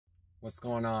What's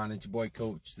going on? It's your boy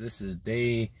Coach. This is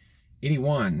day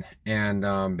 81,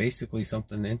 and basically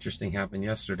something interesting happened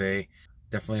yesterday.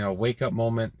 Definitely a wake-up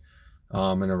moment,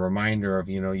 and a reminder of,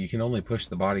 you can only push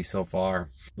the body so far.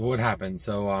 What happened?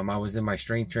 So I was in my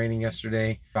strength training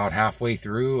yesterday. About halfway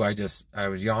through, I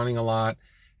was yawning a lot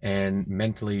and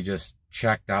mentally just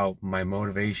checked out. My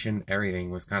motivation,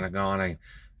 everything was kind of gone. I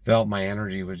felt my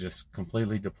energy was just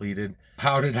completely depleted.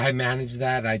 How did I manage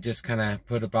that? I just kind of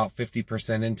put about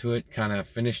 50% into it, kind of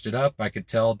finished it up. I could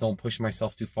tell, don't push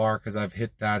myself too far, because I've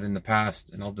hit that in the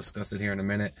past, and I'll discuss it here in a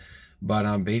minute.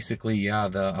 But basically, yeah,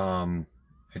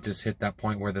 I just hit that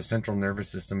point where the central nervous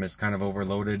system is kind of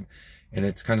overloaded, and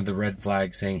it's kind of the red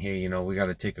flag saying, hey, we got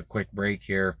to take a quick break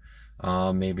here,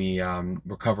 maybe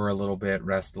recover a little bit,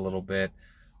 rest a little bit,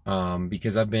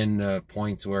 because I've been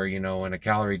points where, in a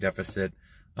calorie deficit,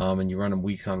 and you run them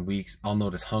weeks on weeks, I'll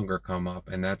notice hunger come up,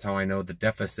 and that's how I know the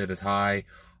deficit is high,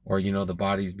 or the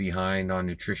body's behind on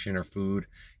nutrition or food,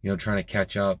 trying to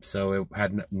catch up. So it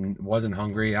wasn't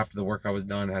hungry after the work I was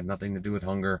done. It had nothing to do with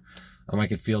hunger. I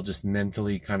could feel just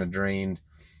mentally kind of drained.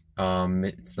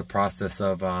 It's the process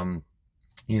of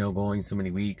going so many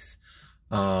weeks,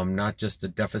 not just a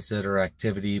deficit or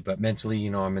activity, but mentally.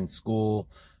 I'm in school,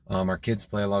 our kids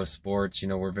play a lot of sports,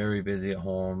 we're very busy at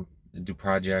home and do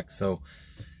projects. So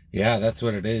yeah, that's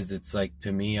what it is. It's like,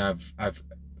 to me, I've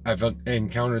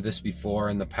encountered this before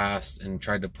in the past and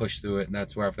tried to push through it, and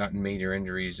that's where I've gotten major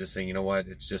injuries. Just saying, you know what,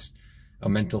 it's just a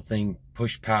mental thing.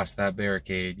 Push past that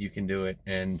barricade, you can do it.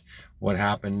 And what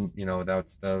happened,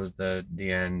 that was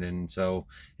the end. And so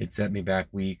it set me back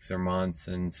weeks or months.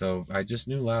 And so I just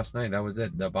knew last night that was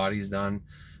it. The body's done.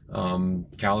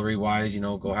 Calorie wise,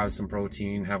 go have some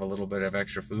protein, have a little bit of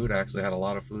extra food. I actually had a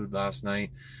lot of food last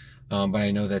night. But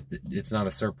I know that it's not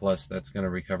a surplus that's going to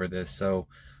recover this. So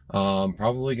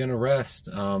probably going to rest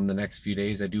the next few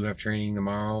days. I do have training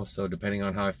tomorrow, so depending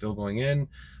on how I feel going in,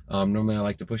 normally I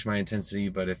like to push my intensity,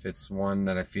 but if it's one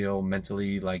that I feel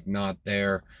mentally like not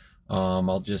there,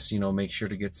 I'll just make sure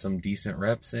to get some decent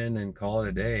reps in and call it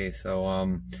a day.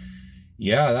 So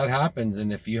yeah, that happens.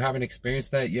 And if you haven't experienced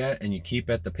that yet, and you keep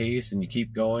at the pace and you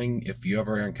keep going, if you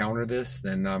ever encounter this,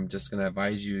 then I'm just going to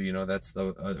advise you, that's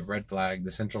the red flag.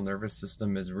 The central nervous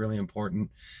system is really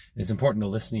important. It's important to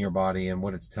listen to your body and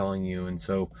what it's telling you. And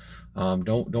so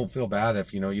don't feel bad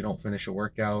if you don't finish a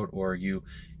workout, or you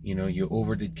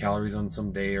overdid calories on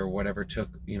some day, or whatever, took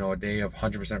a day of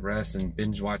 100% rest and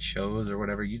binge watch shows or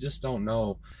whatever. You just don't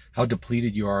know how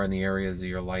depleted you are in the areas of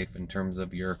your life in terms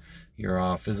of your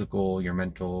physical, your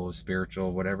mental,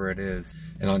 spiritual, whatever it is.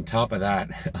 And on top of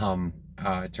that,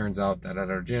 it turns out that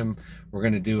at our gym, we're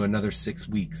going to do another 6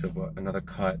 weeks of another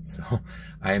cut. So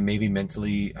I maybe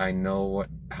mentally, I know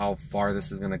how far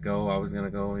this is going to go. I was going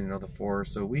to go, the 4 or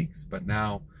so weeks, but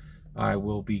now I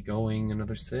will be going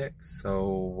another 6. So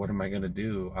what am I going to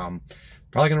do?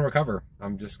 Probably going to recover.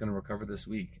 I'm just going to recover this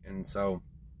week. And so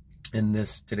in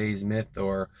today's myth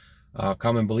or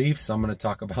common beliefs, I'm going to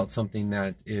talk about something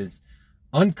that is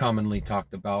uncommonly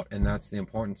talked about, and that's the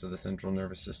importance of the central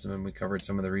nervous system. And we covered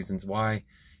some of the reasons why.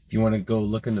 If you want to go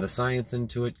look into the science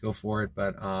into it, go for it.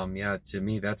 But yeah, to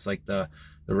me, that's like the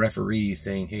referee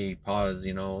saying, hey, pause,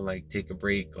 like take a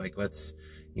break, like let's,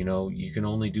 you can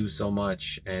only do so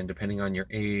much, and depending on your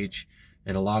age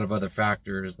and a lot of other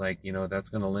factors, like, that's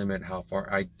going to limit how far.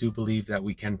 I do believe that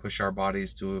we can push our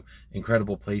bodies to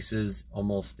incredible places,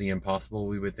 almost the impossible,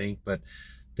 we would think, but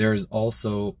there's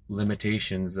also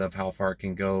limitations of how far it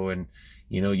can go. And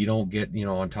you don't get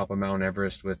on top of Mount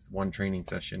Everest with one training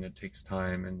session. It takes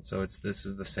time. And so this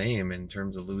is the same in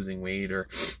terms of losing weight or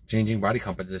changing body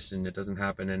composition. It doesn't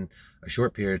happen in a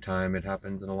short period of time. It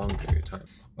happens in a long period of time.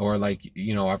 Or like,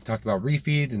 I've talked about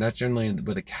refeeds, and that's generally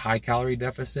with a high calorie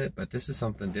deficit, but this is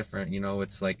something different.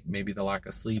 It's like maybe the lack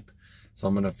of sleep. So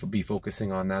I'm going to be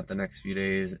focusing on that the next few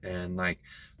days, and like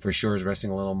for sure is resting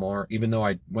a little more. Even though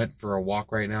I went for a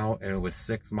walk right now and it was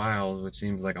 6 miles, which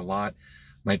seems like a lot,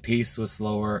 my pace was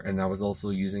slower, and I was also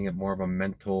using it more of a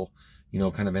mental,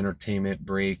 kind of entertainment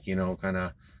break, kind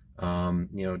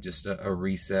of, just a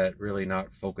reset, really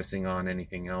not focusing on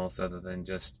anything else other than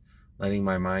just letting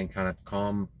my mind kind of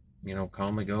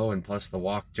calmly go. And plus the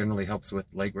walk generally helps with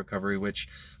leg recovery, which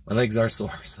my legs are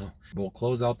sore. So we'll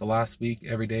close out the last week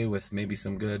every day with maybe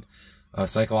some good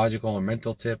psychological and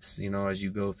mental tips, as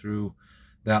you go through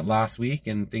that last week,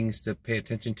 and things to pay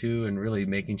attention to, and really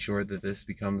making sure that this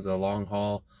becomes a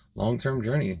long-term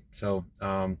journey. So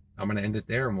I'm going to end it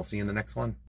there, and we'll see you in the next one.